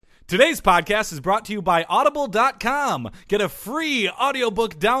Today's podcast is brought to you by Audible.com. Get a free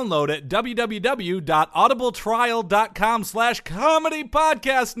audiobook download at www.audibletrial.com/comedy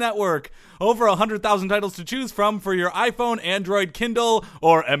podcast network. Over 100,000 titles to choose from for your iPhone, Android, Kindle,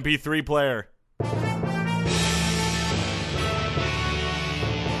 or MP3 player.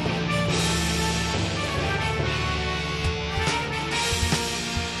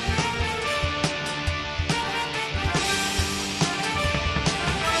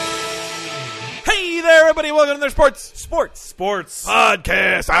 Hey there, everybody. Welcome to their Sports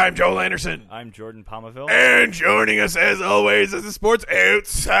Podcast. I'm Joel Anderson. I'm Jordan Palmaville. And joining us, as always, is the sports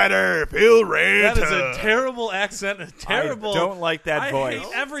outsider, Phil Ranta. That is a terrible accent. I don't like that voice.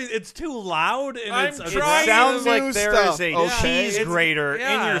 It's too loud. And I'm it's trying It sounds new like there stuff, is a okay? cheese It's- grater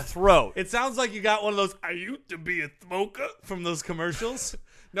yeah. in your throat. It sounds like you got one of those "I used to be a smoker" from those commercials.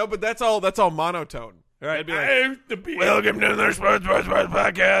 No, but that's all monotone. Right. It'd be like, I used to be. Welcome to the Sports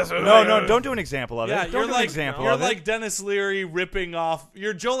Podcast. No, don't do an example of Yeah, it. you're Don't do like an example you're of like it. Dennis Leary ripping off.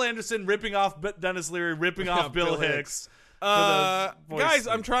 You're Joel Anderson ripping off Dennis Leary ripping off Bill Hicks. guys, voice.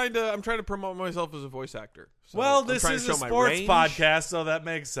 I'm trying to promote myself as a voice actor. So Well, I'm this trying is to a show my sports range. podcast, so that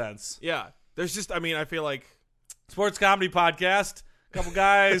makes sense. Yeah, there's just, I feel like Sports comedy podcast. Couple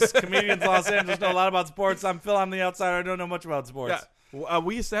guys, comedians in Los Angeles know a lot about sports. I'm Phil. I'm the outsider. I don't know much about sports. yeah.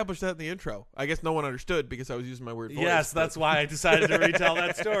 We established that in the intro. I guess no one understood because I was using my weird voice. Yes, that's why I decided to retell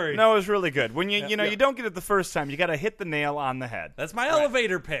that story. No, it was really good. When you don't get it the first time, you got to hit the nail on the head. That's my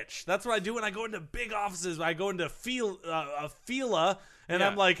elevator pitch. That's what I do when I go into big offices. I go into Fila, and Yeah.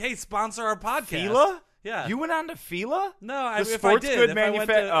 I'm like, "Hey, sponsor our podcast." Fila? Yeah. You went on to Fila? No, The if sports I did, good if I went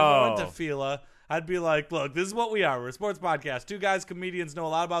to Oh. Fila, I'd be like, "Look, this is what we are. We're a sports podcast. Two guys, comedians, know a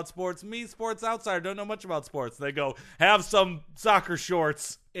lot about sports. Me, sports outsider, don't know much about sports." They go, "Have some soccer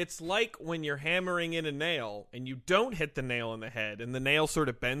shorts." It's like when you're hammering in a nail and you don't hit the nail in the head, and the nail sort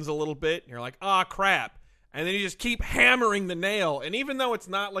of bends a little bit, and you're like, "Ah, crap." And then you just keep hammering the nail, and even though it's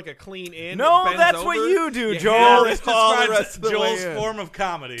not like a clean in, No, it bends that's what over, you do, you Joel. hammer This it all the describes rest of the Joel's way in. form of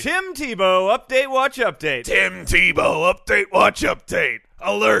comedy. Tim Tebow, update, watch update. Tim Tebow, update, watch update.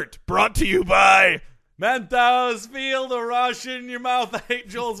 Alert, brought to you by... Mentos, feel the rush in your mouth. I hate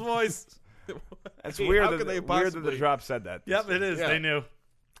Joel's voice. That's Hey, weird. how Weird could they that possibly- the drop said that. Yep, it is. Yeah. They knew.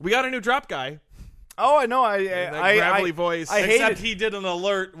 We got a new drop guy. Oh, I know. That gravelly voice. I hate Except it. he did an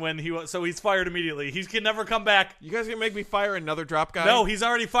alert when he was, so he's fired immediately. He can never come back. You guys gonna make me fire another drop guy? No, he's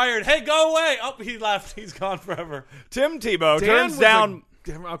already fired. Hey, go away! Oh, he left. He's gone forever. Tim Tebow Dan turns was down.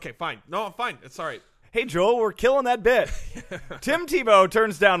 Okay, fine. No, I'm fine. It's all right. Hey, Joel, we're killing that bit. Tim Tebow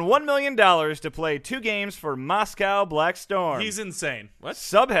turns down $1 million to play 2 games for Moscow Black Storm. He's insane.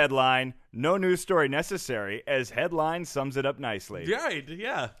 Subheadline, no news story necessary, as headline sums it up nicely. Right?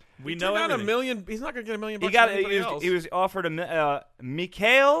 Yeah, we Turn know down everything. $1 million. He's not gonna get $1 million. He Bucks got from anybody else. he was offered a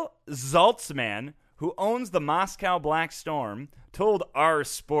Mikhail Zaltzman, who owns the Moscow Black Storm, told our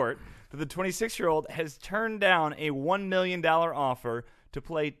Sport that the 26-year-old has turned down a $1 million offer to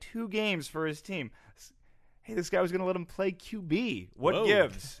play 2 games for his team. Hey, this guy was going to let him play QB. What Whoa.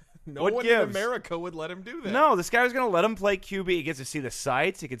 gives? No what one gives? in America would let him do that. No, this guy was going to let him play QB. He gets to see the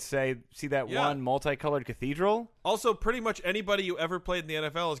sights. He could see that Yeah. one multicolored cathedral. Also, pretty much anybody who ever played in the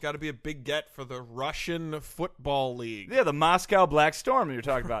NFL has got to be a big get for the Russian football league. Yeah, the Moscow Black Storm you're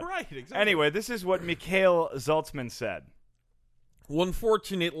talking about. Right, exactly. Anyway, this is what Mikhail Zaltzman said.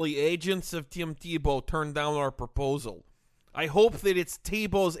 Unfortunately, agents of Tim Tebow turned down our proposal. I hope that it's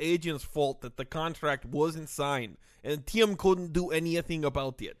Tebow's agent's fault that the contract wasn't signed and Tim couldn't do anything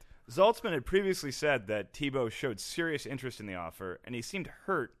about it. Zaltzman had previously said that Tebow showed serious interest in the offer, and he seemed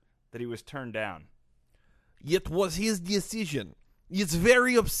hurt that he was turned down. It was his decision. It's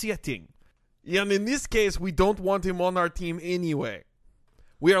very upsetting. And in this case, we don't want him on our team anyway.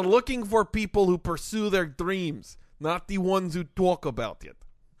 We are looking for people who pursue their dreams, not the ones who talk about it.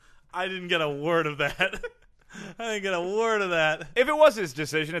 I didn't get a word of that. I didn't get a word of that. If it was his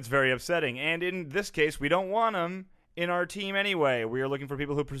decision, it's very upsetting, and in this case, we don't want him in our team anyway. We are looking for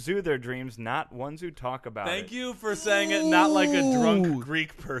people who pursue their dreams, not ones who talk about it. Thank you for saying it not like a drunk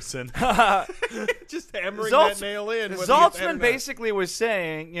Greek person. Just hammering that nail in. whether it's head or Zaltzman not. basically was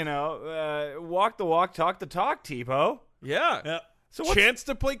saying, walk the walk, talk the talk, Tebow. Yeah. Yeah. So what's, Chance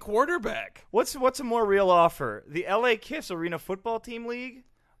to play quarterback. what's a more real offer? The LA Kiss Arena Football Team League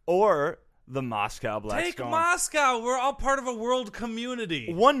or the Moscow Black Take Storm? Moscow. We're all part of a world community.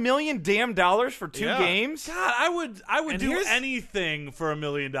 $1 million damn dollars for 2 Yeah. games? God, I would And do here's- anything for $1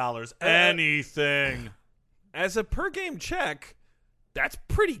 million. Anything. As a per game check, that's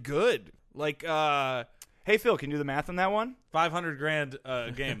pretty good. Like, Hey, Phil, can you do the math on that one? 500 grand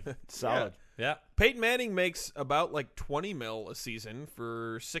a game. Solid. Yeah. Peyton Manning makes about like 20 mil a season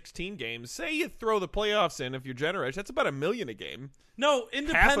for 16 games. Say you throw the playoffs in if you're generous, that's about $1 million a game. No,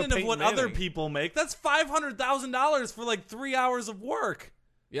 independent of Peyton what other Manning. people make, that's $500,000 for like 3 hours of work.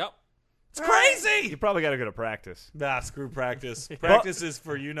 Yep. It's crazy. You probably got to go to practice. Nah, screw practice. Practice is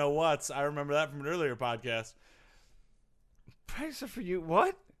for you know what's. I remember that from an earlier podcast. Practice for you?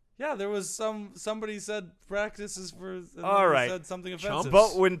 What? Yeah, there was somebody said practice is for. And then All he right. said something offensive.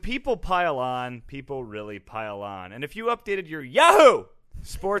 But when people pile on, people really pile on. And if you updated your Yahoo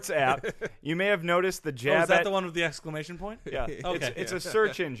Sports app, you may have noticed the Oh, jab is that at the one with the exclamation point? Yeah, Okay. it's a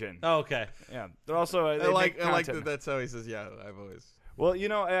search engine. Oh, okay. Yeah, they're also I they like make that content. that's how he says Yahoo. I've always. Well, you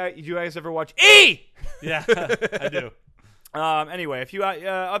you guys ever watch E? Yeah, I do. Anyway, if you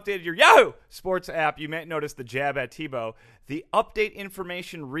updated your Yahoo Sports app, you may notice the jab at Tebow. The update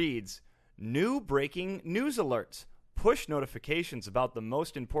information reads: new breaking news alerts, push notifications about the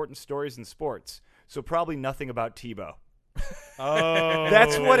most important stories in sports. So probably nothing about Tebow. Oh,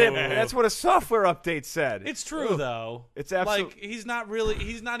 That's what a software update said. It's true though. It's absolute- like he's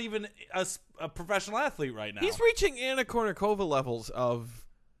not even a professional athlete right now. He's reaching Anna Kournikova levels of.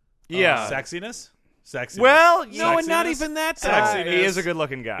 yeah. Sexiness. Well, No, and not Sexiness? even that. Sexiness. he is a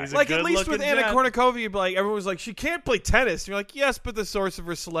good-looking guy. He's a Like at least with good-looking Anna gent. Kournikova, you'd be like, everyone's like, she can't play tennis. And you're like, yes, but the source of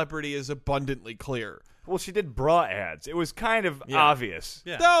her celebrity is abundantly clear. Well, she did bra ads. It was kind of obvious.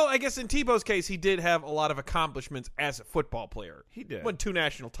 Yeah. Though I guess in Tebow's case, he did have a lot of accomplishments as a football player. He did. Won 2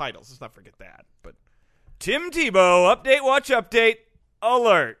 national titles. Let's not forget that. But Tim Tebow, update, watch, update,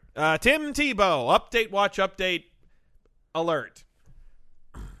 alert. Tim Tebow, update, watch, update, alert.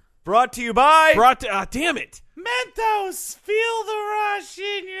 Brought to you by... Brought to, damn it. Mentos, feel the rush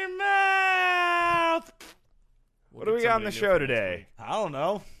in your mouth. What do we got on the show today? I don't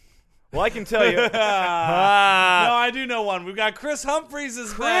know. Well, I can tell you. No, I do know one. We've got Chris Humphreys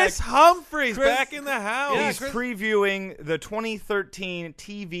is Chris back. Humphreys Chris- back in the house. Yeah, He's Chris- previewing the 2013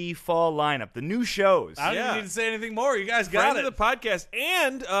 TV fall lineup, the new shows. I don't Yeah. even need to say anything more. You guys Friend got of it. the podcast,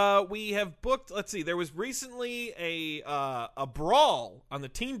 and we have booked. Let's see, there was recently a brawl on the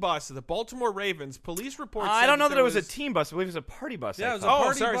team bus of the Baltimore Ravens. Police reports. I said don't know that there it was a team bus. I believe it was a party bus. Yeah, I it was a thought.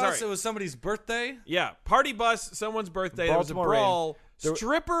 party sorry, bus. sorry. It was somebody's birthday. Yeah, party bus, someone's birthday. There was a Baltimore brawl. There-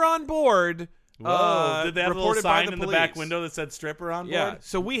 Stripper on board. Whoa. Did they have a little reported by sign in the back police. window that said stripper on board? Yeah,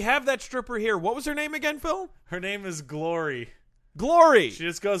 so we have that stripper here. What was her name again, Phil? Her name is Glory. Glory. She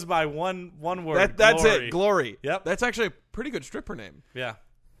just goes by one word. That's Glory. it, Glory. Yep. That's actually a pretty good stripper name. Yeah.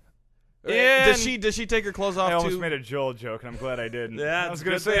 And- Does she take her clothes off I almost too? made a Joel joke, and I'm glad I didn't. Yeah, I was it's a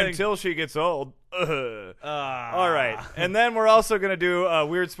going good to say thing. until she gets old. Ugh. Ah. All right. And then we're also going to do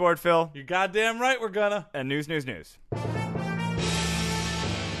Weird Sport, Phil, You're goddamn right we're gonna. and news. News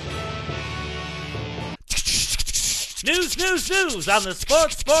on the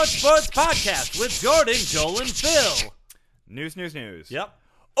Sports Podcast with Jordan, Joel, and Phil. News. Yep.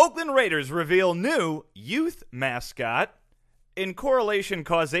 Oakland Raiders reveal new youth mascot. In correlation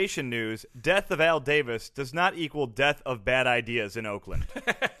causation news, death of Al Davis does not equal death of bad ideas in Oakland.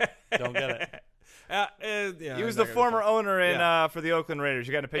 Don't get it. Yeah, He was I'm the not gonna former say- owner in Yeah. For the Oakland Raiders.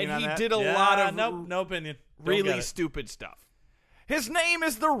 You got an opinion and on he that? did a Yeah, lot of nope, no opinion. Don't really get it. stupid stuff. His name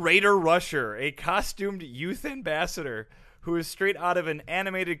is the Raider Rusher, a costumed youth ambassador who is straight out of an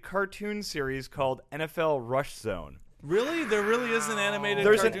animated cartoon series called NFL Rush Zone. Really? There really is an animated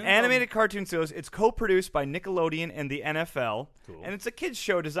There's cartoon? an animated cartoon series. It's co-produced by Nickelodeon and the NFL, and it's a kids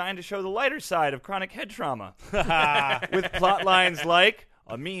show designed to show the lighter side of chronic head trauma, with plot lines like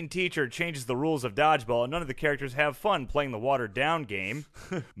a mean teacher changes the rules of dodgeball, and none of the characters have fun playing the watered-down game.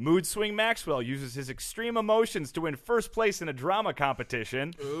 Mood swing Maxwell uses his extreme emotions to win first place in a drama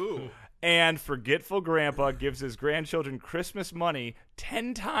competition. Ooh. And forgetful grandpa gives his grandchildren Christmas money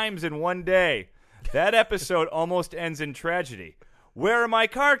 10 times in one day. That episode almost ends in tragedy. Where are my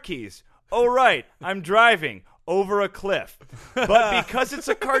car keys? Oh, right, I'm driving over a cliff. But because it's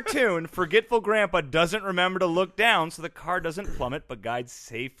a cartoon, forgetful grandpa doesn't remember to look down, so the car doesn't plummet but guides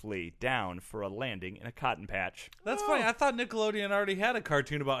safely down for a landing in a cotton patch. That's funny. I thought Nickelodeon already had a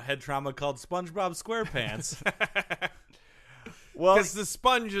cartoon about head trauma called SpongeBob SquarePants. Well, Because the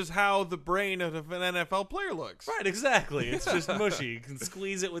sponge is how the brain of an NFL player looks. Right, exactly. It's just mushy. You can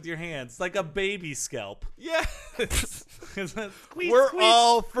squeeze it with your hands. It's like a baby scalp. Yeah. Squeeze, We're squeeze,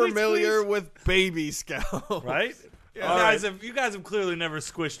 all squeeze, familiar squeeze. with baby scalp. Right? Yeah. You guys have clearly never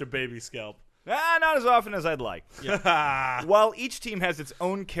squished a baby scalp. not as often as I'd like. While each team has its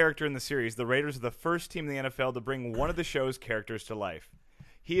own character in the series, the Raiders are the first team in the NFL to bring one of the show's characters to life.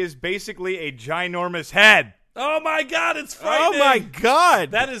 He is basically a ginormous head. Oh my God, it's Oh frightening. my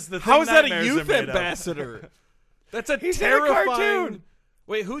God! That is the thing How is that a nightmares youth are made of. ambassador? That's a He's in a terrifying. cartoon.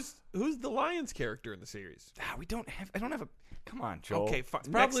 Wait, who's the Lions character in the series? I don't have a. Come on, Joel. Okay, fine.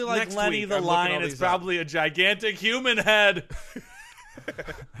 Probably like next Lenny week, the I'm looking all Lion. It's these up. probably a gigantic human head.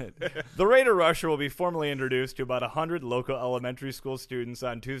 The Raider Rusher will be formally introduced to about 100 local elementary school students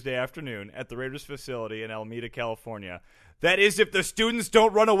on Tuesday afternoon at the Raiders facility in Alameda, California. That is, if the students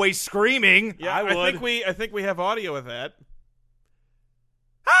don't run away screaming. Yeah, I would. I think we have audio of that.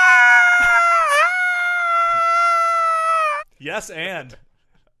 Yes, and.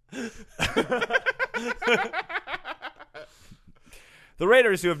 The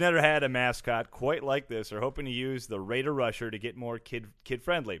Raiders, who have never had a mascot quite like this, are hoping to use the Raider Rusher to get more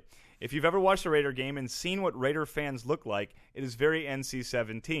kid-friendly. If you've ever watched a Raider game and seen what Raider fans look like, it is very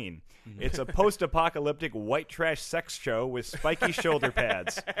NC-17. It's a post-apocalyptic white trash sex show with spiky shoulder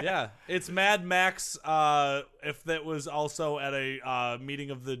pads. Yeah, it's Mad Max. If that was also at a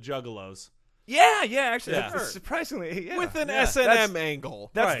meeting of the Juggalos. Yeah, actually, Yeah. that's surprisingly, yeah. With an Yeah, S&M angle.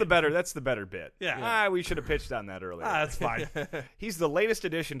 That's Right. the better bit. Yeah. We should have pitched on that earlier. That's fine. He's the latest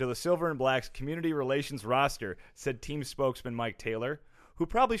addition to the Silver and Black's community relations roster, said team spokesman Mike Taylor, who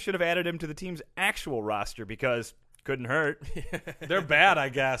probably should have added him to the team's actual roster because couldn't hurt. They're bad, I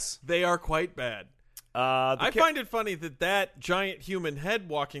guess. They are quite bad. The I find it funny that giant human head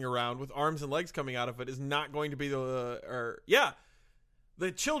walking around with arms and legs coming out of it is not going to be the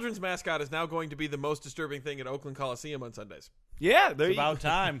children's mascot is now going to be the most disturbing thing at Oakland Coliseum on Sundays. Yeah, It's about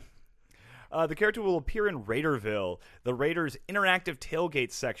time. the character will appear in Raiderville, the Raiders' interactive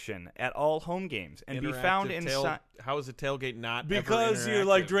tailgate section at all home games, and be found inside. How is a tailgate not Because ever you're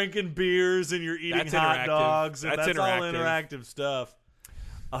like interactive? drinking beers and you're eating That's hot interactive. dogs, and That's that's all interactive. interactive stuff.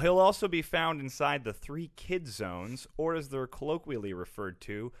 He'll also be found inside the 3 kid zones, or as they're colloquially referred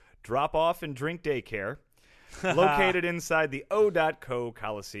to, drop-off and drink daycare, located inside the O.Co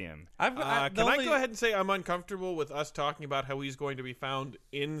Coliseum. Can I go ahead and say I'm uncomfortable with us talking about how he's going to be found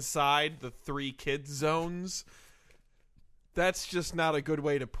inside the 3 kid zones? That's just not a good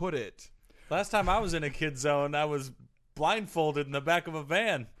way to put it. Last time I was in a kid zone, I was blindfolded in the back of a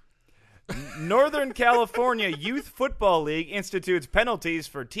van. Northern California Youth Football League institutes penalties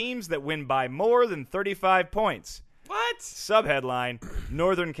for teams that win by more than 35 points. What? Subheadline: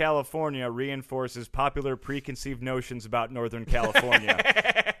 Northern California reinforces popular preconceived notions about Northern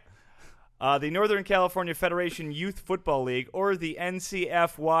California. The Northern California Federation Youth Football League, or the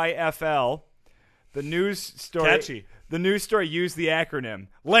NCFYFL. The news story. Catchy. The news story used the acronym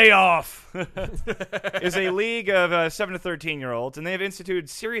 "Layoff." Is a league of 7 to 13-year-olds, and they have instituted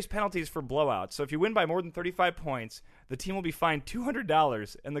serious penalties for blowouts. So if you win by more than 35 points, the team will be fined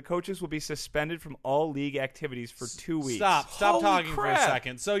 $200, and the coaches will be suspended from all league activities for 2 weeks. Stop Holy talking crap. for a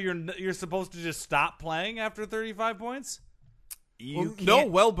second. So you're supposed to just stop playing after 35 points?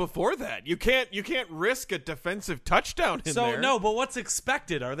 Well before that. You can't risk a defensive touchdown in there. No, but what's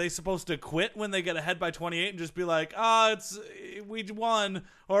expected? Are they supposed to quit when they get ahead by 28 and just be like, we won,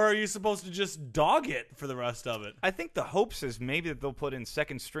 or are you supposed to just dog it for the rest of it? I think the hopes is maybe that they'll put in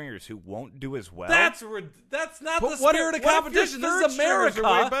second stringers who won't do as well. That's not But the what spirit if- of what if your competition. This third is stringers America.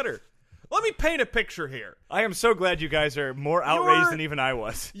 are way better. Let me paint a picture here. I am so glad you guys are more outraged You're- than even I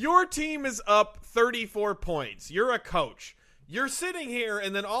was. Your team is up 34 points. You're a coach. You're sitting here,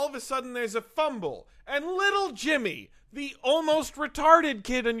 and then all of a sudden there's a fumble. And little Jimmy, the almost retarded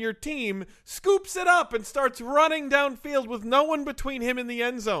kid on your team, scoops it up and starts running downfield with no one between him and the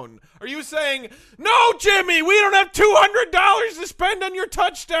end zone. Are you saying, no, Jimmy, we don't have $200 to spend on your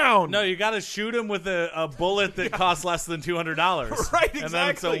touchdown? No, you got to shoot him with a bullet that costs less than $200. Right, exactly. And then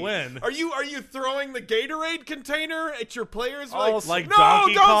it's a win. Are you throwing the Gatorade container at your players? Like no,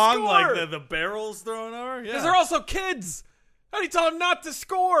 Donkey don't Kong, score! like the barrels thrown over? Yeah. Because they're also kids. How do you tell them not to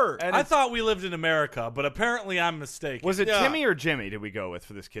score? And I thought we lived in America, but apparently I'm mistaken. Was it Yeah. Timmy or Jimmy did we go with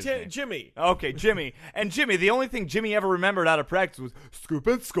for this kid's name? Jimmy. Okay, Jimmy. And Jimmy, the only thing Jimmy ever remembered out of practice was scoop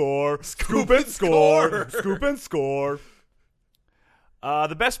and score, scoop and score, scoop and score.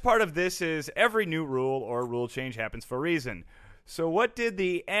 The best part of this is every new rule or rule change happens for a reason. So what did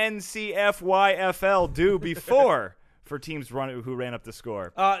the NCFYFL do before for teams who ran up the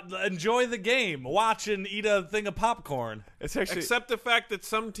score? Enjoy the game. Watch and eat a thing of popcorn. It's actually Except the fact that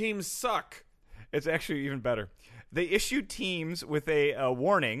some teams suck. It's actually even better. They issued teams with a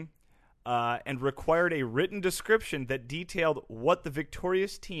warning and required a written description that detailed what the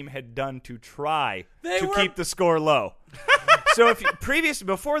victorious team had done to try to keep the score low. So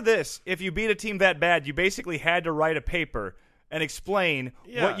before this, if you beat a team that bad, you basically had to write a paper and explain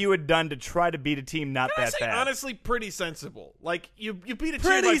Yeah. what you had done to try to beat a team not Can I that say, bad. honestly, pretty sensible. Like you beat a team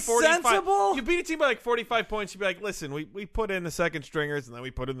Pretty by 45. sensible? You beat a team by like 45 points. You'd be like, listen, we put in the second stringers and then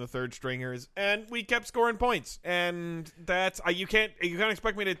we put in the third stringers and we kept scoring points. And that's you can't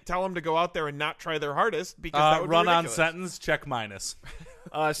expect me to tell them to go out there and not try their hardest because that would be Run-on ridiculous. sentence, check minus.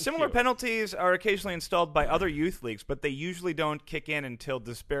 Similar penalties are occasionally installed by other youth leagues, but they usually don't kick in until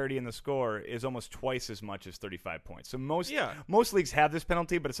disparity in the score is almost twice as much as 35 points. So most leagues have this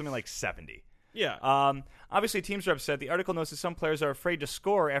penalty, but it's something like 70. Yeah. Obviously, teams are upset. The article notes that some players are afraid to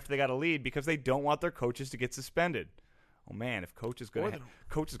score after they got a lead because they don't want their coaches to get suspended. Oh man, if coach is going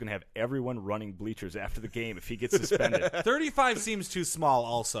to have everyone running bleachers after the game if he gets suspended. 35 seems too small.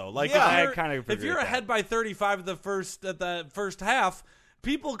 Also, like Yeah, if you're, I kind of if agree you're with ahead by 35 at the first half,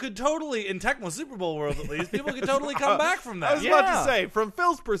 people could totally, in Tecmo Super Bowl world at least, people could totally come back from I was that. about to say, from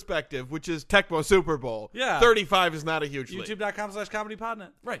Phil's perspective, which is Tecmo Super Bowl, Yeah. 35 is not a huge league. YouTube.com/comedypodnet.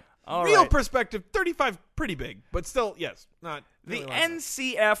 Right. All Real right. perspective, 35 pretty big, but still, yes, not The really awesome.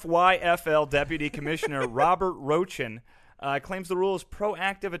 NCFYFL Deputy Commissioner Robert Rochin claims the rule is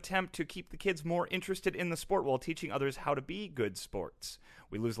proactive attempt to keep the kids more interested in the sport while teaching others how to be good sports.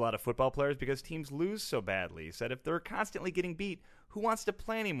 We lose a lot of football players because teams lose so badly. He said if they're constantly getting beat, who wants to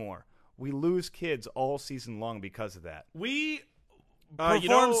play anymore? We lose kids all season long because of that. We you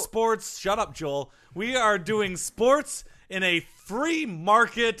perform know- sports. Shut up, Joel. We are doing sports in a free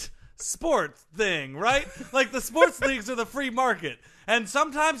market sport thing, right? Like the sports leagues are the free market. And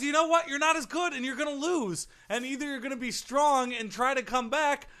sometimes, you know what? You're not as good and you're going to lose. And either you're going to be strong and try to come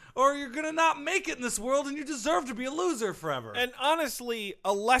back, or you're going to not make it in this world and you deserve to be a loser forever. And honestly,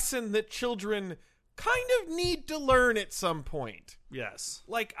 a lesson that children kind of need to learn at some point. yes.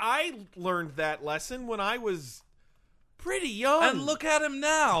 Like, I learned that lesson when I was pretty young. And look at him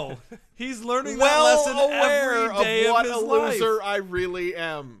now. He's learning that well lesson aware every day of what his a life. loser I really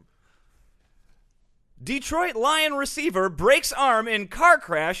am. Detroit Lion receiver breaks arm in car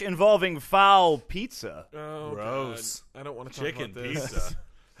crash involving foul pizza. Oh, Gross. God. I don't want to talk Chicken about this. pizza.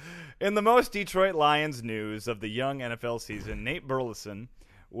 In the most Detroit Lions news of the young NFL season, Nate Burleson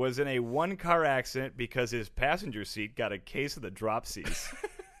was in a one-car accident because his passenger seat got a case of the dropsies.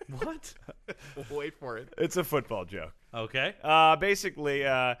 What? Wait for it. It's a football joke. Okay. Basically,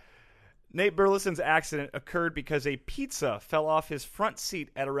 Nate Burleson's accident occurred because a pizza fell off his front seat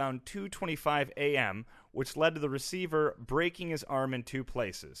at around 2:25 a.m., which led to the receiver breaking his arm in two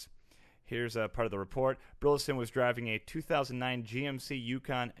places. Here's a part of the report. Burleson was driving a 2009 GMC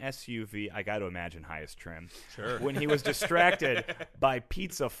Yukon SUV. I got to imagine highest trim. Sure. When he was distracted by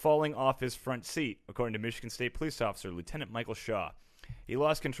pizza falling off his front seat, according to Michigan State Police Officer Lieutenant Michael Shaw. He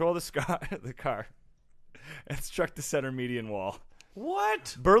lost control of the car and struck the center median wall.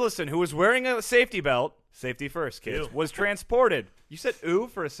 What? Burleson, who was wearing a safety belt, safety first, kids, Ew. was transported. You said ooh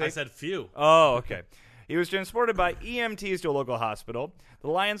for a I safety? said few. Oh, okay. He was transported by EMTs to a local hospital. The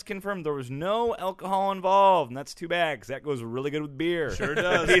Lions confirmed there was no alcohol involved, and that's too bad because that goes really good with beer. Sure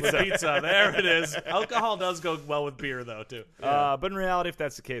does. With pizza. There it is. Alcohol does go well with beer, though, too. But in reality, if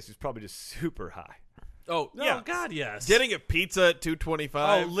that's the case, he's probably just super high. Oh, Oh, yeah. God, yes. Getting a pizza at 2:25.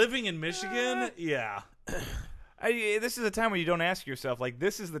 Oh, living in Michigan? Yeah. This is a time when you don't ask yourself, like,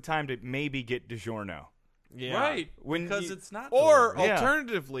 this is the time to maybe get DiGiorno. yeah. Right. When because you- it's not Or Yeah.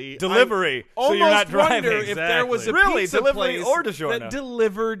 alternatively, Delivery, I so you're not almost wonder driving. if there was a Exactly. Really, pizza delivery place or DiGiorno. that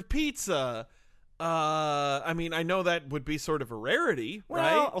delivered pizza. I mean, I know that would be sort of a rarity, Well,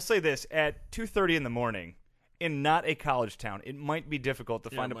 right? I'll say this: at 2:30 in the morning, in not a college town, it might be difficult to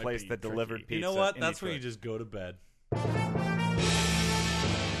Yeah, find it a might place be that tricky. delivered pizza. You know what? in That's when you Detroit. just go to bed.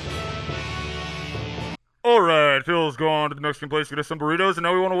 All right, Phil's gone to the Mexican place to get us some burritos, and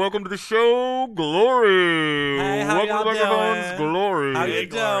now we want to welcome to the show, Glory. Hey, how welcome y'all to the microphones, doing? Glory. How Hey, you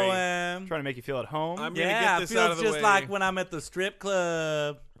Glory. doing? Trying to make you feel at home. I'm gonna Yeah, get it this out feels of the just way. like when I'm at the strip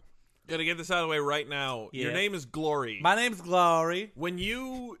club. Gonna get this out of the way right now. Your Yeah. name is Glory. My name's Glory. When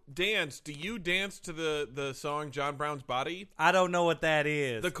you dance, do you dance to the song John Brown's Body? I don't know what that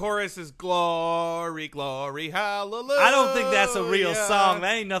is. The chorus is glory, glory, hallelujah. I don't think that's a real song.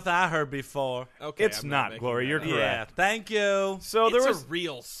 That ain't nothing I heard before. Okay, It's I'm not, making Glory. that You're up. correct. Yeah, thank you. So It's there was a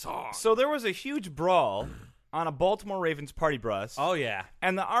real song. a huge brawl on a Baltimore Ravens party bus, Oh, yeah.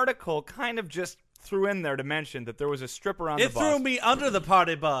 and the article kind of just threw in there to mention that there was a stripper on It the bus. threw me under the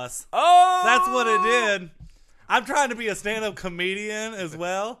party bus. Oh, That's what it did. I'm trying to be a stand-up comedian as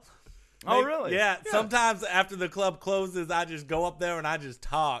well. Oh, really? Yeah, sometimes after the club closes, I just go up there and I just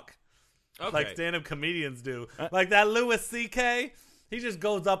talk. Okay. Like stand-up comedians do. Like that Louis C.K., he just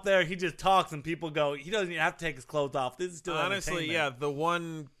goes up there, he just talks, and people go, he doesn't even have to take his clothes off. This is still Honestly, entertainment. yeah, the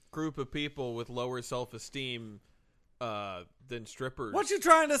one group of people with lower self-esteem than strippers. What you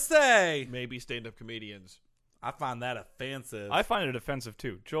trying to say? Maybe stand-up comedians. I find that offensive. I find it offensive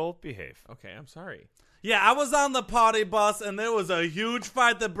too. Joel, behave. Okay, I'm sorry. Yeah, I was on the party bus, and there was a huge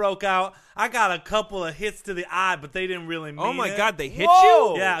fight that broke out. I got a couple of hits to the eye, but they didn't really mean Oh my it. God, they hit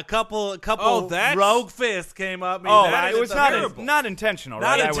Whoa! you? Yeah, a couple that's- rogue fists came up. Oh, right it was at not the- terrible. not intentional, Not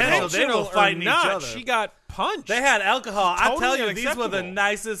right? I would intentional. hope. They were Intentional fighting or each not, other. she got punched. They had alcohol. I tell Totally you, these were the unacceptable.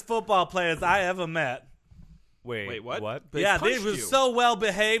 nicest football players I ever met. Wait, what? What? They yeah, they punched were you. so well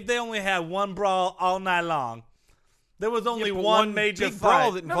behaved. They only had one brawl all night long. There was only Yeah, but one major big brawl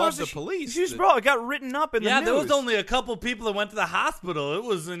fight. that No, involved it was the police. Huge brawl. It got written up in the Yeah, news. there was only a couple people that went to the hospital. It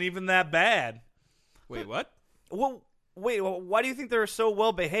wasn't even that bad. Wait, what? Well, wait. Well, why do you think they're so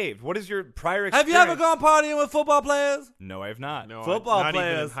well behaved? What is your prior Have experience? you ever gone partying with football players? No, I have not. No, Football not even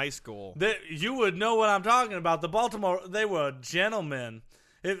in players. high school. You would know what I'm talking about. The Baltimore, they were gentlemen.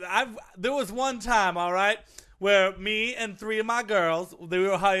 There was one time, all right, where me and 3 of my girls, they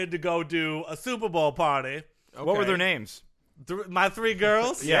were hired to go do a Super Bowl party. What were Okay. their names? My 3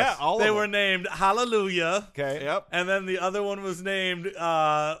 girls? Yes. all They of were them. named Hallelujah. Okay. Yep. And then the other one was named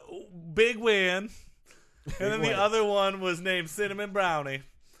Big Win. And then the other one was named Cinnamon Brownie.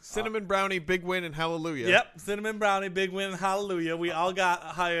 Cinnamon Brownie, Big Win, and Hallelujah. Yep, Cinnamon Brownie, Big Win, Hallelujah. We all got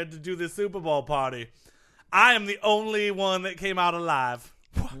hired to do this Super Bowl party. I am the only one that came out alive.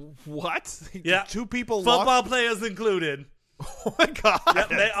 What? Yeah. 2 people Football lost. players included. Oh my God. Yep,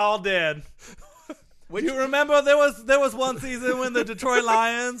 they all dead. You remember there was one season when the Detroit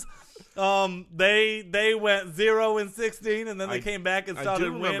Lions they went 0-16 and then they came back and I started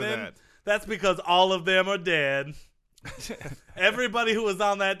do remember winning. that. That's because all of them are dead. Everybody who was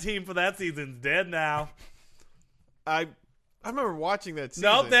on that team for that season's dead now. I remember watching that season.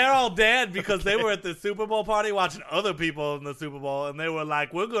 Nope, they're all dead because they were at the Super Bowl party watching other people in the Super Bowl, and they were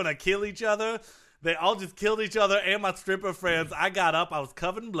like, we're going to kill each other. They all just killed each other and my stripper friends. I got up. I was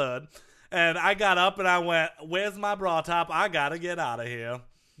covered in blood. And I got up and I went, where's my bra top? I got to get out of here.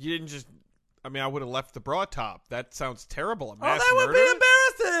 You didn't just. I mean, I would have left the bra top. That sounds terrible. A Oh, mass that would murder?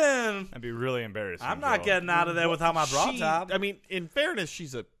 be embarrassing. That'd be really embarrassing. I'm not Joel. getting out of there without my bra She- top. I mean, in fairness,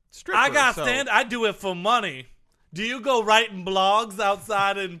 she's a stripper. I got so stand. I do it for money. Do you go writing blogs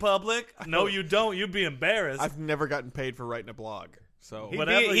outside in public? No, you don't. You'd be embarrassed. I've never gotten paid for writing a blog. So He'd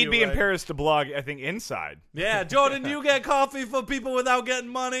Whatever be, he'd you be in write. Paris to blog, I think, inside. Yeah, Jordan, do you get coffee for people without getting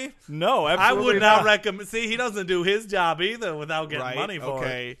money? No, I absolutely would not recommend. See, he doesn't do his job either without getting right? money for it.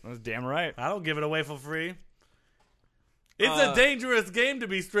 Okay. That's damn right. I don't give it away for free. It's Uh, a dangerous game to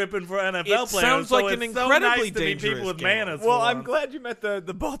be stripping for NFL players. sounds so like an it's so incredibly nice to meet people dangerous with game. manners. Well, for I'm once. glad you met the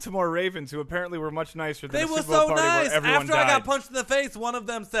Baltimore Ravens, who apparently were much nicer than They the were Super Bowl so party nice. where everyone After died. I got punched in the face, one of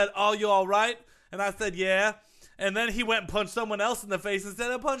them said, "Oh, you all right?" And I said, "Yeah." And then he went and punched someone else in the face instead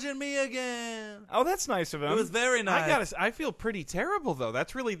of punching me again. Oh, that's nice of him. It was very nice. I feel pretty terrible though.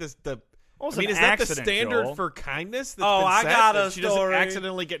 That's really the. Well, it's I mean, an is that the accident, standard Joel. for kindness? That's Oh, been I set, got that a she doesn't story.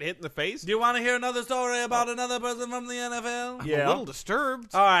 accidentally get hit in the face. Do you want to hear another story about another person from the NFL? Yeah. A little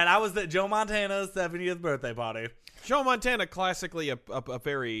disturbed. All right, I was at Joe Montana's 70th birthday party. Joe Montana, classically a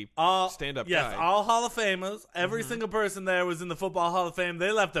very stand-up Yes, guy. all Hall of Famers. Every single person there was in the Football Hall of Fame.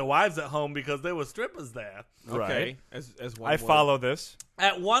 They left their wives at home because there were strippers there. Okay, Right. as one I would. follow this.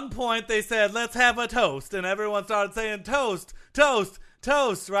 At one point, they said, "Let's have a toast," and everyone started saying, "Toast, toast,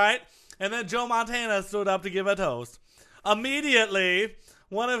 toast," right? And then Joe Montana stood up to give a toast. Immediately,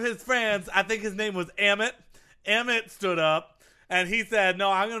 one of his friends, I think his name was Emmett stood up, and he said,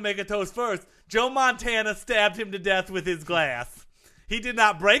 "No, I'm going to make a toast first." Joe Montana stabbed him to death with his glass. He did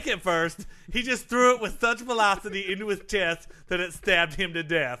not break it first. He just threw it with such velocity into his chest that it stabbed him to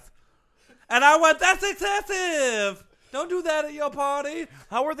death. And I went, "That's excessive. Don't do that at your party."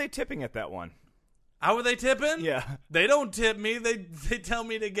 How were they tipping at that one? How were they tipping? Yeah. They don't tip me. They tell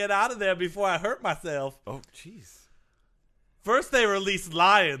me to get out of there before I hurt myself. Oh, jeez. First they released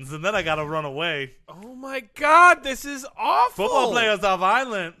lions, and then I got to run away. Oh my God, this is awful. Football players are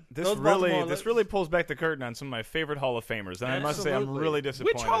violent. This Those really Baltimore- really pulls back the curtain on some of my favorite Hall of Famers, and I must say I'm Absolutely. really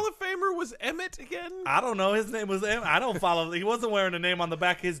disappointed. Which Hall of Famer was Emmett again? I don't know. His name was I don't follow. He wasn't wearing a name on the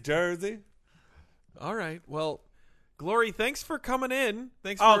back of his jersey. All right, well, Glory, thanks for coming in.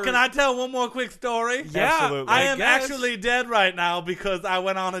 Thanks. Oh, for... can I tell one more quick story? Yeah, Absolutely. I am guess. actually dead right now because I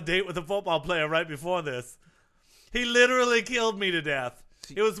went on a date with a football player right before this. He literally killed me to death.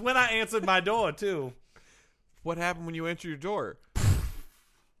 It was when I answered my door, too. What happened when you entered your door?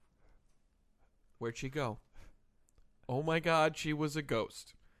 Where'd she go? Oh my God, she was a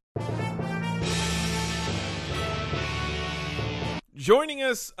ghost. Joining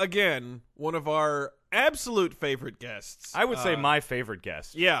us again, one of our absolute favorite guests. I would say my favorite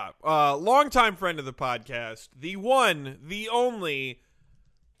guest. Yeah, longtime friend of the podcast, the one, the only,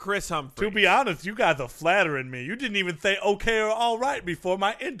 Chris Humphrey. To be honest, you guys are flattering me. You didn't even say okay or all right before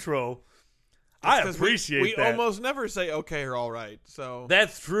my intro. I appreciate we that. almost never say okay or all right, so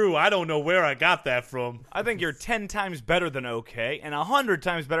That's true. I don't know where I got that from. I think you're 10 times better than okay and 100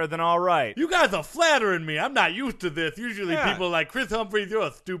 times better than all right. You guys are flattering me. I'm not used to this. Usually Yeah. people are like, Chris Humphries, you're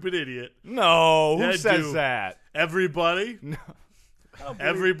a stupid idiot. No, who Yeah, I says do. that? Everybody? No,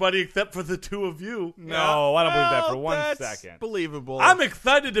 Everybody except for the two of you. no, I don't believe that for one that's second. believable. I'm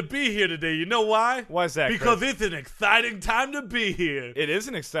excited to be here today. You know why? Why is that, Because Chris? it's an exciting time to be here. It is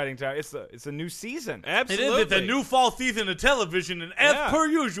an exciting time. It's a new season. It Absolutely. is. It's a new fall season of television, and as Yeah. per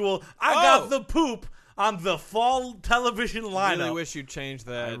usual, I Oh. got the poop on the fall television I lineup. really wish you'd change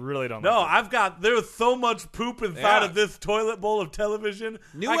I that. really don't. No, like there's so much poop inside Yeah. of this toilet bowl of television.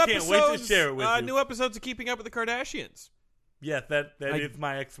 New I can't episodes, wait to share it with you. New episodes of Keeping Up with the Kardashians. Yes, that I is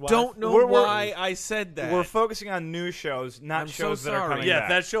my ex-wife. Don't know We're- why I said that. We're focusing on new shows, not I'm so shows that are sorry. coming Yes, back.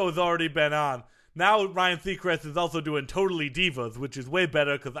 that show has already been on. Now Ryan Seacrest is also doing Totally Divas, which is way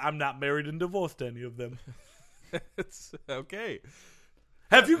better because I'm not married and divorced to any of them. It's okay.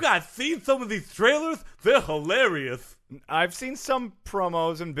 Have you guys seen some of these trailers? They're hilarious. I've seen some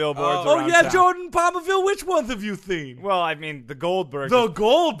promos and billboards. Oh around yeah, town. Jordan Palmerville, which ones have you seen? Well, I mean, the Goldbergs. The is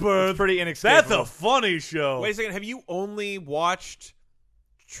Goldbergs. pretty That's inescapable. a funny show. Wait a second. Have you only watched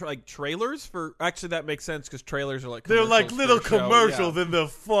trailers for? Actually, that makes sense because trailers are like They're like commercials little for a show. commercials and they're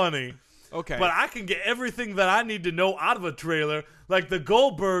funny. Yeah. Okay, But I can get everything that I need to know out of a trailer. Like the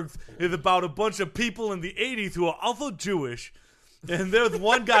Goldbergs is about a bunch of people in the 80s who are also Jewish. And there's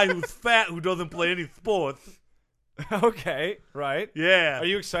one guy who's fat who doesn't play any sports. Okay, right. Yeah. Are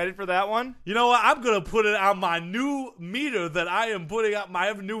you excited for that one? You know what? I'm going to put it on my new meter that I am putting up,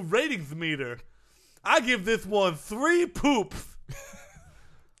 my new ratings meter. I give this one 3 poops.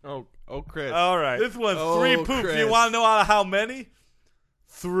 oh, Chris. All right. This one's Oh, 3 poops. Chris. You want to know out of how many?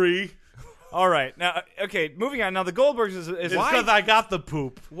 3. All right. Now, okay, moving on. Now, the Goldbergs is It's Why? because I got the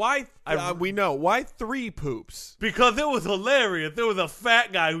poop. Why? We know why 3 poops. Because it was hilarious. There was a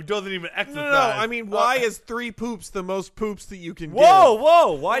fat guy who doesn't even exercise. No. I mean, why is 3 poops the most poops that you can Whoa, give?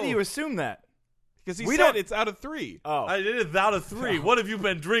 whoa! Why do Whoa. you assume that? Because he We said don't- it's out of 3. Oh, It is out of 3. What have you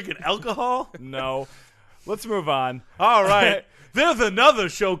been drinking? Alcohol? no. Let's move on. All right. There's another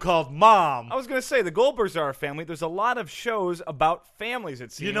show called Mom. I was gonna say the Goldbergs are a family. There's a lot of shows about families.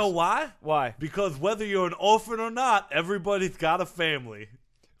 It seems. You know why? why? Because whether you're an orphan or not, everybody's got a family.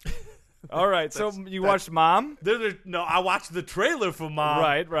 All right. So you watched Mom? No, I watched the trailer for Mom.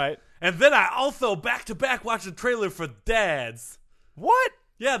 Right. And then I also back-to-back watched the trailer for Dads. What?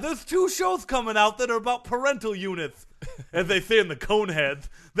 Yeah, there's 2 shows coming out that are about parental units. As they say in the Coneheads.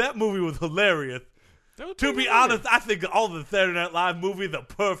 That movie was hilarious. To be honest, I think all the Saturday Night Live movies are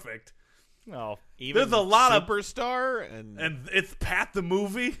perfect. No. Even There's a lot of- Superstar and And it's Pat the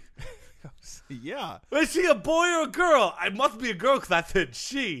movie. yeah. Is she a boy or a girl? I must be a girl because I said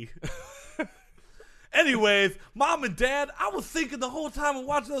she. Anyways, Mom and Dad, I was thinking the whole time of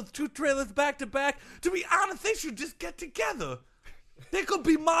watching those 2 trailers back to back, to be honest, they should just get together. They could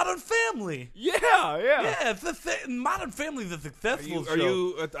be Modern Family. Yeah. Yeah, it's Modern Family's a successful show. Are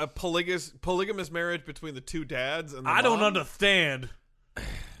you a polygamous marriage between the 2 dads? And the I don't mom? understand.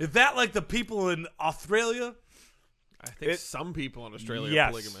 Is that like the people in Australia? I think some people in Australia Yes.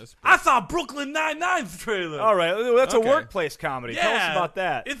 are polygamous. I saw Brooklyn Nine-Nine's trailer. All right. That's Okay. a workplace comedy. Tell us about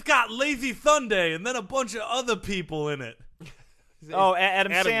that. It's got Lazy Sunday and then a bunch of other people in it. Oh,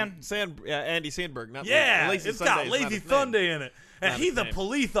 Adam Andy Sandberg. Not Yeah, Lazy it's Sunday got is not Lazy his name. Sunday in it. And Not he's his a name.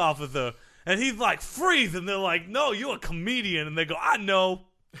 police officer. And he's like, freeze. And they're like, no, you're a comedian. And they go, I know.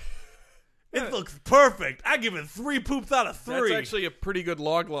 It looks perfect. I give it 3 poops out of 3. That's actually a pretty good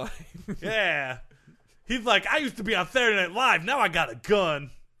log line. Yeah. He's like, I used to be on Saturday Night Live. Now I got a gun.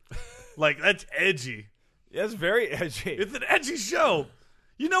 Like, that's edgy. That's very edgy. It's an edgy show.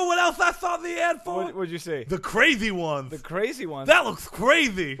 You know what else I saw the ad for? What'd you say? The Crazy Ones. The crazy one. That looks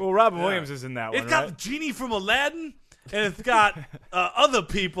crazy. Well, Robin Williams is in that one, It's got right? the genie from Aladdin, and it's got other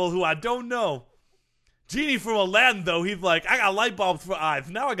people who I don't know. Genie from Aladdin, though, he's like, I got light bulbs for eyes.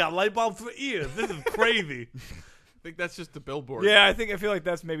 Now I got light bulbs for ears. This is crazy. I think that's just the billboard. Yeah, I feel like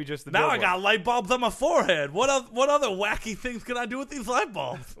that's maybe just the Now I billboard. got light bulbs on my forehead. What other wacky things can I do with these light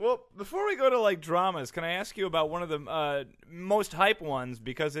bulbs? Well, before we go to like dramas, can I ask you about one of the most hype ones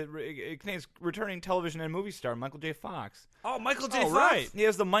because it contains returning television and movie star Michael J. Fox. Oh, Michael J. Fox. right. He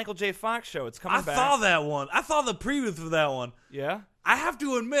has the Michael J. Fox show. It's coming I back. saw that one. I saw the previews for that one. Yeah. I have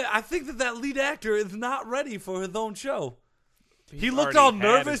to admit, I think that lead actor is not ready for his own show. He looked already all had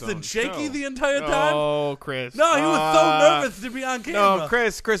nervous his own and shaky show. the entire time. Oh, Chris. No, he was so nervous to be on camera. No,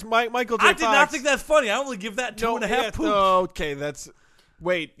 Chris, Michael J. I did not Fox- think that's funny. I only give that 2.5 poops. No, okay, that's...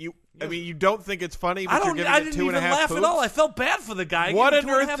 Wait, I mean, you don't think it's funny, but you're giving I it didn't 2.5 even laugh poops? at all. I felt bad for the guy. I What gave on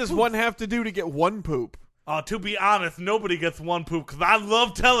him 2.5 earth does poops. one have to do to get one poop? To be honest, nobody gets one poop because I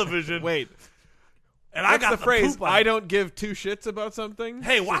love television. Wait, and I what's got the phrase? poop on. I don't give two shits about something?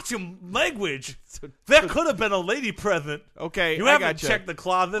 Hey, watch your language. There could have been a lady present. Okay, You I haven't gotcha. checked the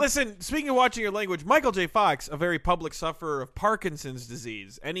closet. Listen, speaking of watching your language, Michael J. Fox, a very public sufferer of Parkinson's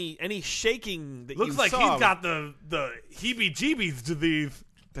disease. Any shaking that Looks you like saw, he's got the heebie-jeebies disease.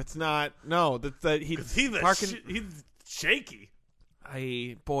 that's not that he 'Cause he's he's shaky.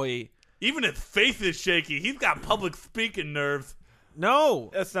 boy. Even his face is shaky. He's got public speaking nerves. No,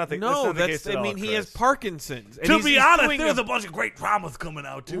 That's not the- no. that's not the case at I mean, all, he Chris. has Parkinson's. And To he's be honest, doing there's a bunch of great dramas coming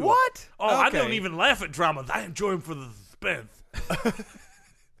out too. What? Oh, I Okay. don't even laugh at dramas. I enjoy them for the suspense.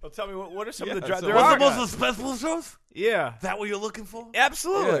 Well, tell me what are some Yeah, of the dra- so there What's are the most guys. suspenseful shows? Yeah, Is that what you're looking for?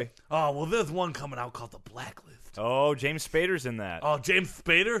 absolutely. Oh, well, there's one coming out called The Blacklist. Oh, James Spader's in that. Oh, James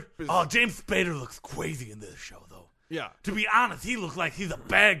Spader? Oh, James Spader looks crazy in this show, though. Yeah. To be honest, he looks like he's a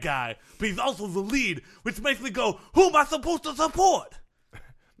bad guy, but he's also the lead, which makes me go, who am I supposed to support?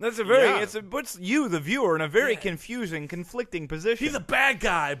 That's a very Yeah. it puts you, the viewer, in a very confusing, conflicting position. He's a bad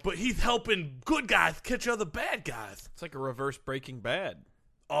guy, but he's helping good guys catch other bad guys. It's like a reverse Breaking Bad.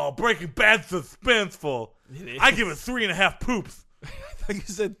 Oh, Breaking Bad suspenseful. I give it 3.5 poops. I thought you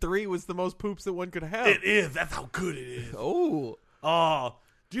said 3 was the most poops that one could have. It is. That's how good it is. Oh. Oh,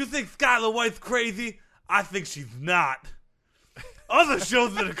 do you think Skylar White's crazy? I think she's not. Other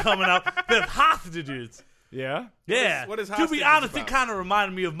shows that are coming out, there's Hostages. yeah. Yeah. what is To be Hostages honest, about? it kind of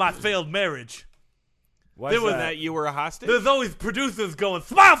reminded me of my failed marriage. Why There is was that? That you were a hostage? There's always producers going,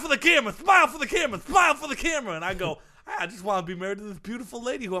 smile for the camera, smile for the camera, smile for the camera. And I go, I just want to be married to this beautiful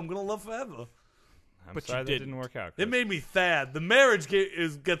lady who I'm going to love forever. I'm But you sorry that didn't. didn't work out. It Chris. made me sad. The marriage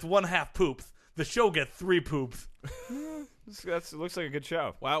gets 1/2 poops. The show gets 3 poops. It looks like a good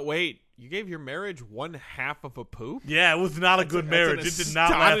show. Wow, wait. You gave your marriage 1/2 of a poop? Yeah, it was not a good marriage. That's It an did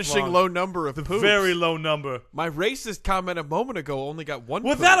not last astonishing long. low number of poops. Very low number. My racist comment a moment ago only got 1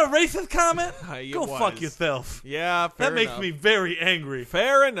 Was poop. that a racist comment? It Go was. fuck yourself. Yeah, fair That makes enough. me very angry.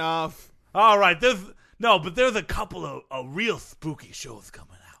 Fair enough. All right, there's a couple of real spooky shows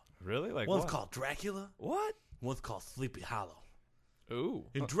coming out. Really? Like One's what? called Dracula. What? One's called Sleepy Hollow. Ooh.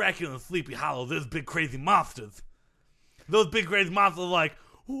 In Dracula and Sleepy Hollow, there's big crazy monsters. Those big crazy monsters are like,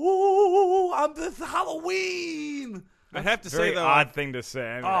 ooh, I'm this Halloween. I have to Very say, though, odd thing to say.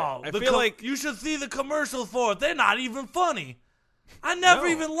 I mean, Oh, I feel like- you should see the commercials for it. They're not even funny. I never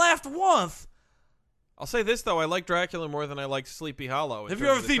No. even laughed once. I'll say this, though. I like Dracula more than I like Sleepy Hollow. Have you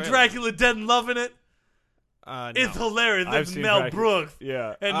ever seen Dracula Dead and Loving It? No. It's hilarious. I've There's seen Mel Dracula. Brooks.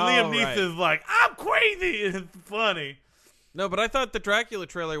 Yeah. And Oh, Liam right. Neeson's like, I'm crazy. And it's funny. No, but I thought the Dracula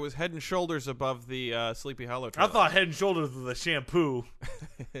trailer was head and shoulders above the Sleepy Hollow I trailer. thought Head and Shoulders was a shampoo.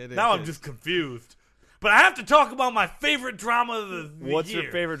 It Now I'm is. just confused. But I have to talk about my favorite drama of the What's year.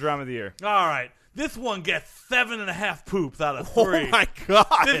 your favorite drama of the year? All right. This one gets 7.5 poops out of Oh 3. my god!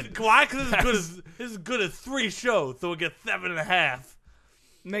 Why? Because it's as good as 3 shows, so it gets 7.5.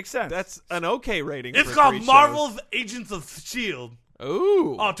 Makes sense. That's an okay rating. It's for called 3 Marvel's Agents of S.H.I.E.L.D. shows.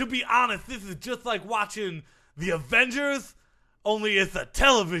 Ooh. Oh, to be honest, this is just like watching The Avengers, only it's a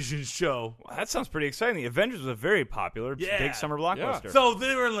television show. Well, that sounds pretty exciting. The Avengers was a very popular Yeah. big summer blockbuster. So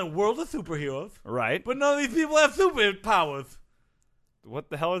they're in the world of superheroes, right. but none of these people have superpowers.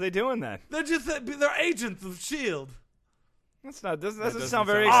 What the hell are they doing then? They're agents of S.H.I.E.L.D. Doesn't doesn't sound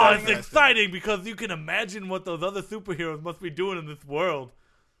very sound- Oh, exciting. it's exciting because you can imagine what those other superheroes must be doing in this world.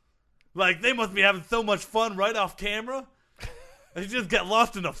 Like, they must be having so much fun right off camera. I just get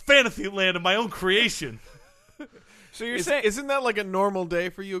lost in a fantasy land of my own creation. So you're saying Isn't that like a normal day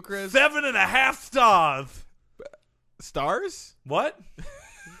for you, Chris? 7.5 stars. Stars? What?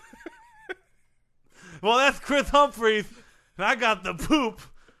 Well, that's Chris Humphreys, and I got the poop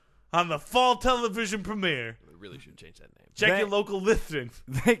on the fall television premiere. We really should change that name. Check Thank- your local listings.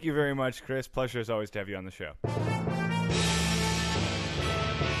 Thank you very much, Chris. Pleasure as always to have you on the show.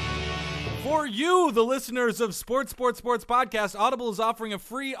 For you, the listeners of Sports Podcast, Audible is offering a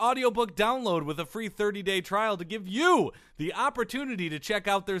free audiobook download with a free 30-day trial to give you the opportunity to check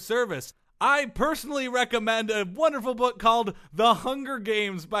out their service. I personally recommend a wonderful book called The Hunger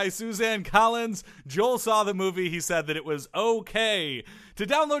Games by Suzanne Collins. Joel saw the movie. He said that it was okay. To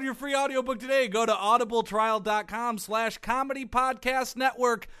download your free audiobook today, go to audibletrial.com/comedy podcast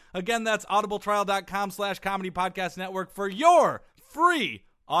network. Again, that's audibletrial.com/comedy podcast network for your free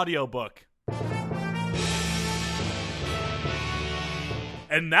audiobook.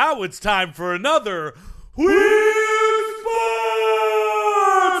 And now it's time for another Weird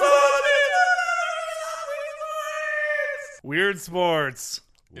Sports! Weird Sports.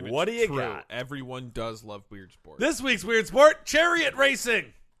 And What it's do you true. got? Everyone does love weird sports. This week's Weird Sport, chariot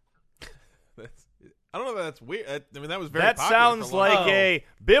racing. I don't know if that's weird. I mean, that was very That popular sounds for a long like time. a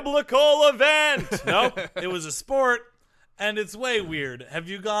biblical event. Nope, it was a sport, and it's way weird. Have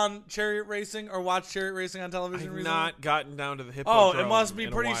you gone chariot racing or watched chariot racing on television I've recently? not gotten down to the Oh, hippodrome it must be in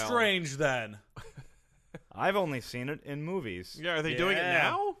a pretty while. strange then. I've only seen it in movies. Yeah, are they doing it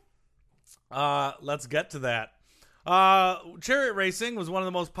Yeah. now? Let's get to that. Chariot racing was one of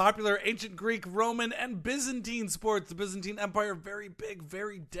the most popular ancient Greek, Roman, and Byzantine sports. The Byzantine Empire, very big,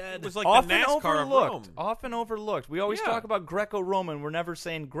 very dead. It was like Often the NASCAR of Rome. overlooked. Often overlooked. We always Yeah. talk about Greco-Roman. We're never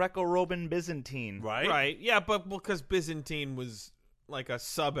saying Greco-Roman Byzantine. right? Right? Yeah, but because Byzantine was like a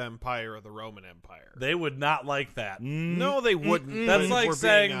sub-empire of the Roman Empire. They would not like that. No, they wouldn't. That's if like we're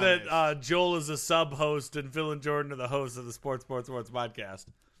saying being that honest. Joel is a sub-host and Phil and Jordan are the hosts of the Sports podcast.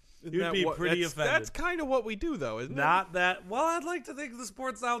 Isn't you'd that be what- pretty that's, offended. That's kind of what we do, though, isn't Not that. Well, I'd like to think the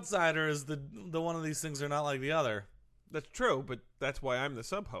Sports Outsider is the one of these things are not like the other. it? That's true, but that's why I'm the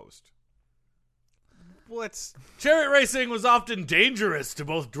sub-host. Well, that's... Chariot racing was often dangerous to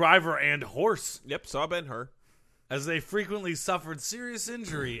both driver and horse, Yep, saw Ben-Hur. as they frequently suffered serious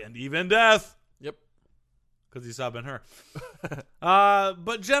injury and even death. Yep. Because you saw Ben-Hur.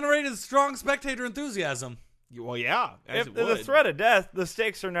 But generated strong spectator enthusiasm. Well, yeah, as If it the would. threat of death, the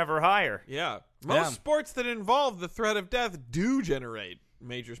stakes are never higher. Yeah. Most Yeah. sports that involve the threat of death do generate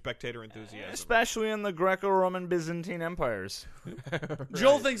major spectator enthusiasm. Especially in the Greco-Roman Byzantine empires.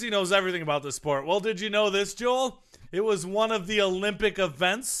 Joel thinks he knows everything about the sport. Well, did you know this, Joel? It was one of the Olympic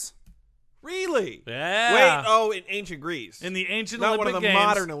events. Really? Yeah. Wait, oh, in ancient Greece. In the ancient Not Olympic one of the Games.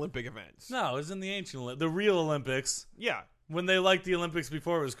 modern Olympic events. No, it was in the ancient, the real Olympics. Yeah. When they liked the Olympics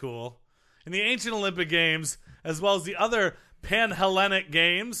before it was cool. In the ancient Olympic Games, as well as the other Pan-Hellenic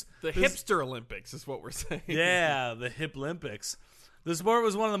Games. The hipster Olympics is what we're saying. Yeah, the Hip Olympics. The sport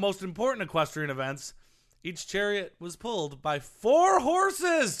was one of the most important equestrian events. Each chariot was pulled by 4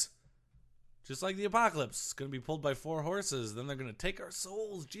 horses. Just like the apocalypse. It's going to be pulled by 4 horses. Then they're going to take our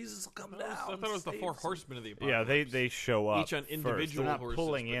souls. Jesus will come down. I thought it was the save 4 us. horsemen of the Yeah, apocalypse. they show up. Each on first. individual They're not horses,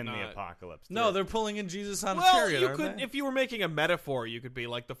 pulling but in the not- apocalypse. No, they're pulling in Jesus on a Well, chariot, you aren't could, they? if you were making a metaphor, you could be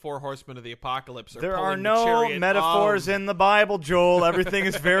like the 4 horsemen of the apocalypse. There pulling are the no chariot metaphors of- in the Bible, Joel. Everything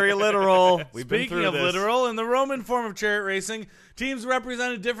is very literal. We've been Speaking through of this. literal, in the Roman form of chariot racing, teams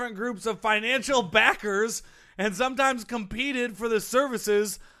represented different groups of financial backers and sometimes competed for the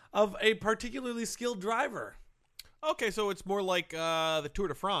services of a particularly skilled driver. Okay, so it's more like the Tour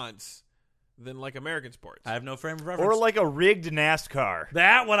de France than like American sports. I have no frame of reference. Or like a rigged NASCAR.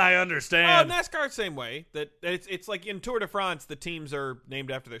 that one I Oh, understand. NASCAR same way. That it's like in Tour de France, the teams are named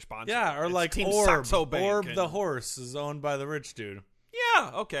after their sponsor. Yeah, or It's like Team Orb. Saxo Bank Orb and- the horse is owned by the rich dude.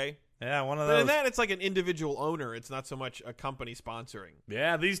 Yeah, okay. Yeah, one of But those. in that, it's like an individual owner. It's not so much a company sponsoring.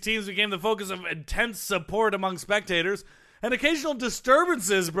 Yeah, these teams became the focus of intense support among spectators, and occasional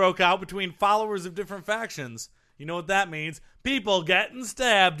disturbances broke out between followers of different factions. You know what that means? People getting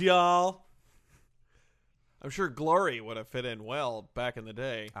stabbed, y'all. I'm sure Glory would have fit in well back in the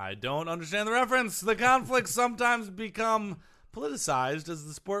day. I don't understand the reference. The conflicts sometimes become politicized as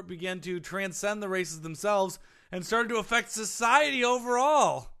the sport began to transcend the races themselves and started to affect society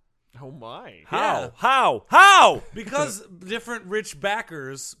overall. Oh my! Yeah. How? Because different rich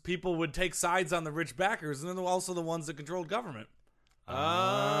backers, people would take sides on the rich backers, and then they're also the ones that controlled government.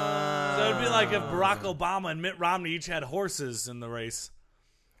 So it'd be like if Barack Obama and Mitt Romney each had horses in the race.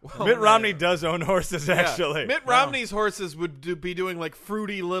 Mitt Romney does own horses, actually. Mitt Romney's horses would be doing like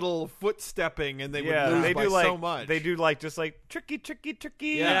fruity little foot stepping, and they would lose they by do like so much. they do like just like tricky.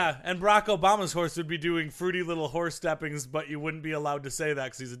 Yeah, and Barack Obama's horse would be doing fruity little horse steppings, but you wouldn't be allowed to say that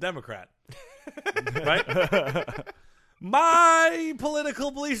because he's a Democrat. Right? My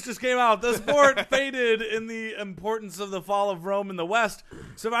political beliefs just came out. The sport faded in the importance of the fall of Rome in the West,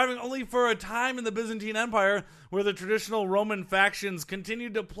 surviving only for a time in the Byzantine Empire, where the traditional Roman factions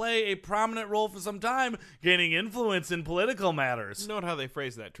continued to play a prominent role for some time, gaining influence in political matters. Note how they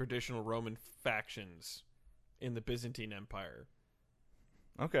phrase that: traditional Roman factions in the Byzantine Empire.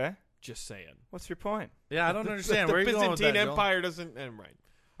 Okay, Just saying. what's your point? Yeah, I don't understand. The Where are you going with Byzantine that, Joel? Empire doesn't. Right.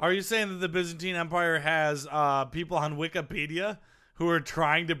 Are you saying that the Byzantine Empire has people on Wikipedia who are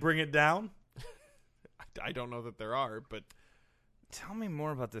trying to bring it down? I don't know that there are, but Tell me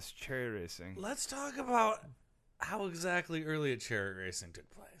more about this chariot racing. Let's talk about how exactly early chariot racing took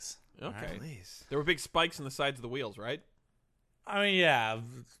place. okay. Please. There were big spikes in the sides of the wheels, right? I mean, yeah.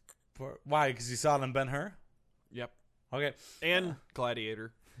 Why? Because you saw it in Ben-Hur? Yep. Okay. And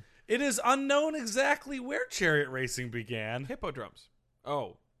Gladiator. It is unknown exactly where chariot racing began. Hippodromes.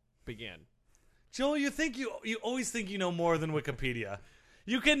 Oh, began. Joel, you always think you know more than Wikipedia.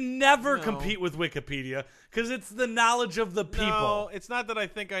 You can never compete with Wikipedia because it's the knowledge of the people. No, it's not that I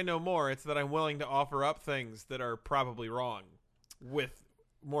think I know more. It's that I'm willing to offer up things that are probably wrong with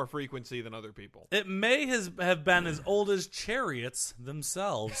more frequency than other people. It may have been as old as chariots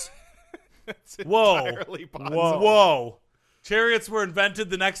themselves. It's Whoa. entirely possible. Whoa. Chariots were invented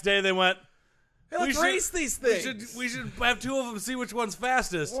the next day. They went, Let's race these things. We should have two of them, see which one's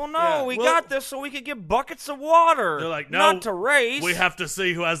fastest. Well, no, Yeah. we Well- got this so we could get buckets of water. They're like, no, not to race. We have to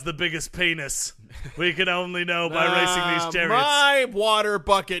see who has the biggest penis. We can only know by racing these chariots. My water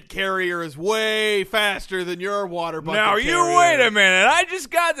bucket carrier is way faster than your water bucket Now, carrier. you wait a minute. I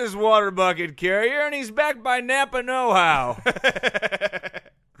just got this water bucket carrier, and he's backed by Napa Know-How.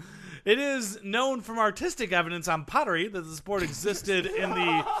 It is known from artistic evidence on pottery that the sport existed in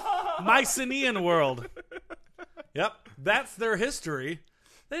the Mycenaean world. Yep, that's their history.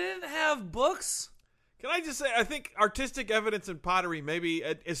 They didn't have books. Can I just say, I think artistic evidence in pottery, maybe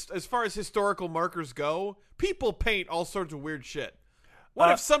as far as historical markers go, people paint all sorts of weird shit. What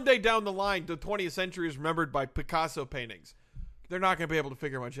if someday down the line, the 20th century is remembered by Picasso paintings? They're not going to be able to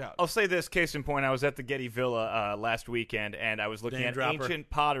figure much out. I'll say this, case in point, I was at the Getty Villa last weekend, and I was looking Name at dropper. ancient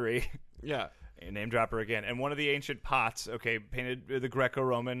pottery. Yeah. Name dropper again. And one of the ancient pots, painted the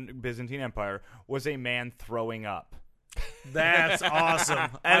Greco-Roman Byzantine Empire, was a man throwing up. That's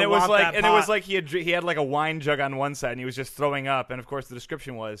awesome. And I it was want like, that and it was pot. like he had like a wine jug on one side, and he was just throwing up. And of course, the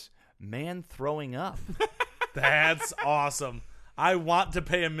description was man throwing up. That's awesome. I want to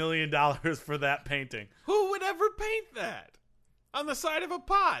pay $1 million for that painting. Who would ever paint that? On the side of a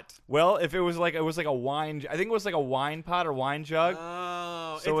pot. Well, if it was like a wine, I think it was like a wine pot or wine jug.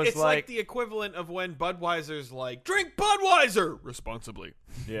 Oh, So it's it's like like- the equivalent of when Budweiser's like, drink Budweiser responsibly.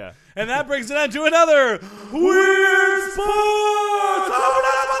 Yeah. And that brings it on to another Weird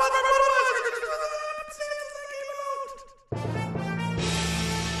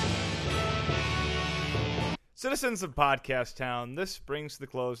Citizens of Podcast Town, this brings to the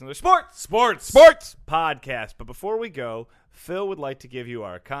close another Sports Sports. podcast. But before we go, Phil would like to give you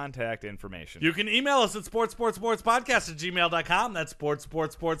our contact information. You can email us at sportspodcast@gmail.com. That's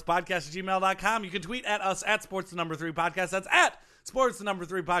sportspodcast@gmail.com. You can tweet at us at sports3podcast. That's at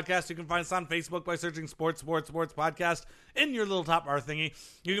sports3podcast. You can find us on Facebook by searching sports podcast in your little top bar thingy.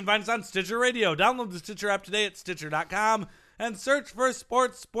 You can find us on Stitcher Radio. Download the Stitcher app today at stitcher.com and search for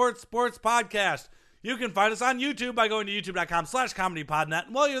Sports Podcast. You can find us on YouTube by going to youtube.com/comedypodnet.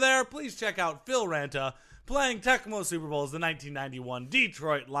 And while you're there, please check out Phil Ranta playing Tecmo Super Bowl as the 1991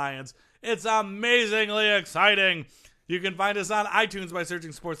 Detroit Lions. It's amazingly exciting. You can find us on iTunes by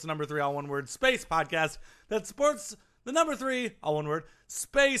searching Sports 3, all one word, Space Podcast. That's Sports 3, all one word,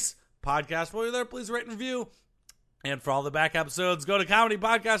 Space Podcast. While you're there, please rate and review. And for all the back episodes, go to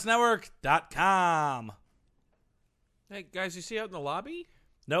comedypodcastnetwork.com. Hey, guys, you see out in the lobby?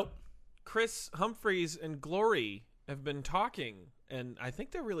 Nope. Chris Humphreys and Glory have been talking, and I think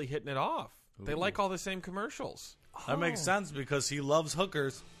they're really hitting it off. They like all the same commercials. That makes sense because he loves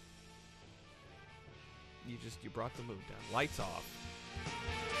hookers. You brought the mood down. Lights off.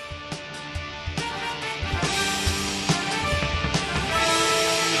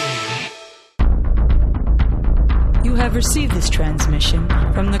 You have received this transmission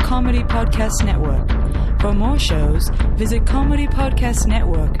from the Comedy Podcast Network. For more shows, visit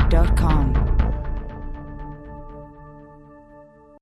comedypodcastnetwork.com.